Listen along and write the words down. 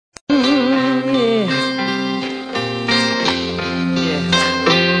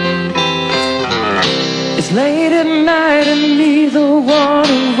one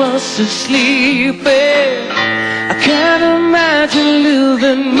of us is sleeping. I can't imagine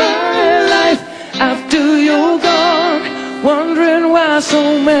living my life after you're gone, wondering why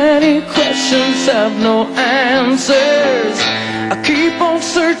so many questions have no answers. I keep on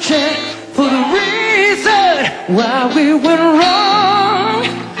searching for the reason why we went wrong.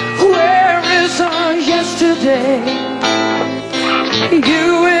 Where is our yesterday?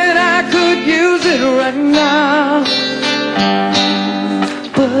 You and I could use it right now.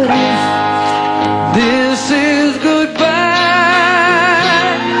 But if this is goodbye,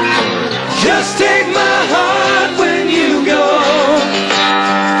 just take my heart when you go.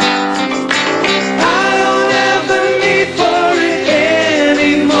 I don't have the need for it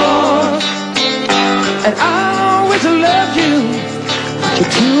anymore, and I'll always love you, but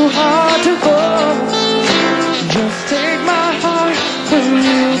you're too hard to hold. Just take my heart when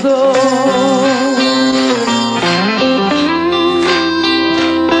you go.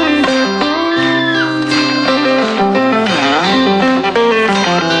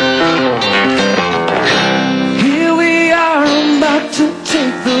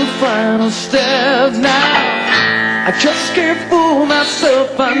 Final step now. I just can't fool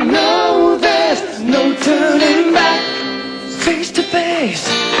myself. I know there's no turning back. Face to face,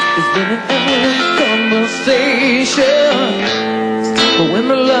 it's been an endless conversation, but when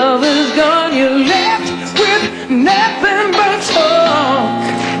the love is gone,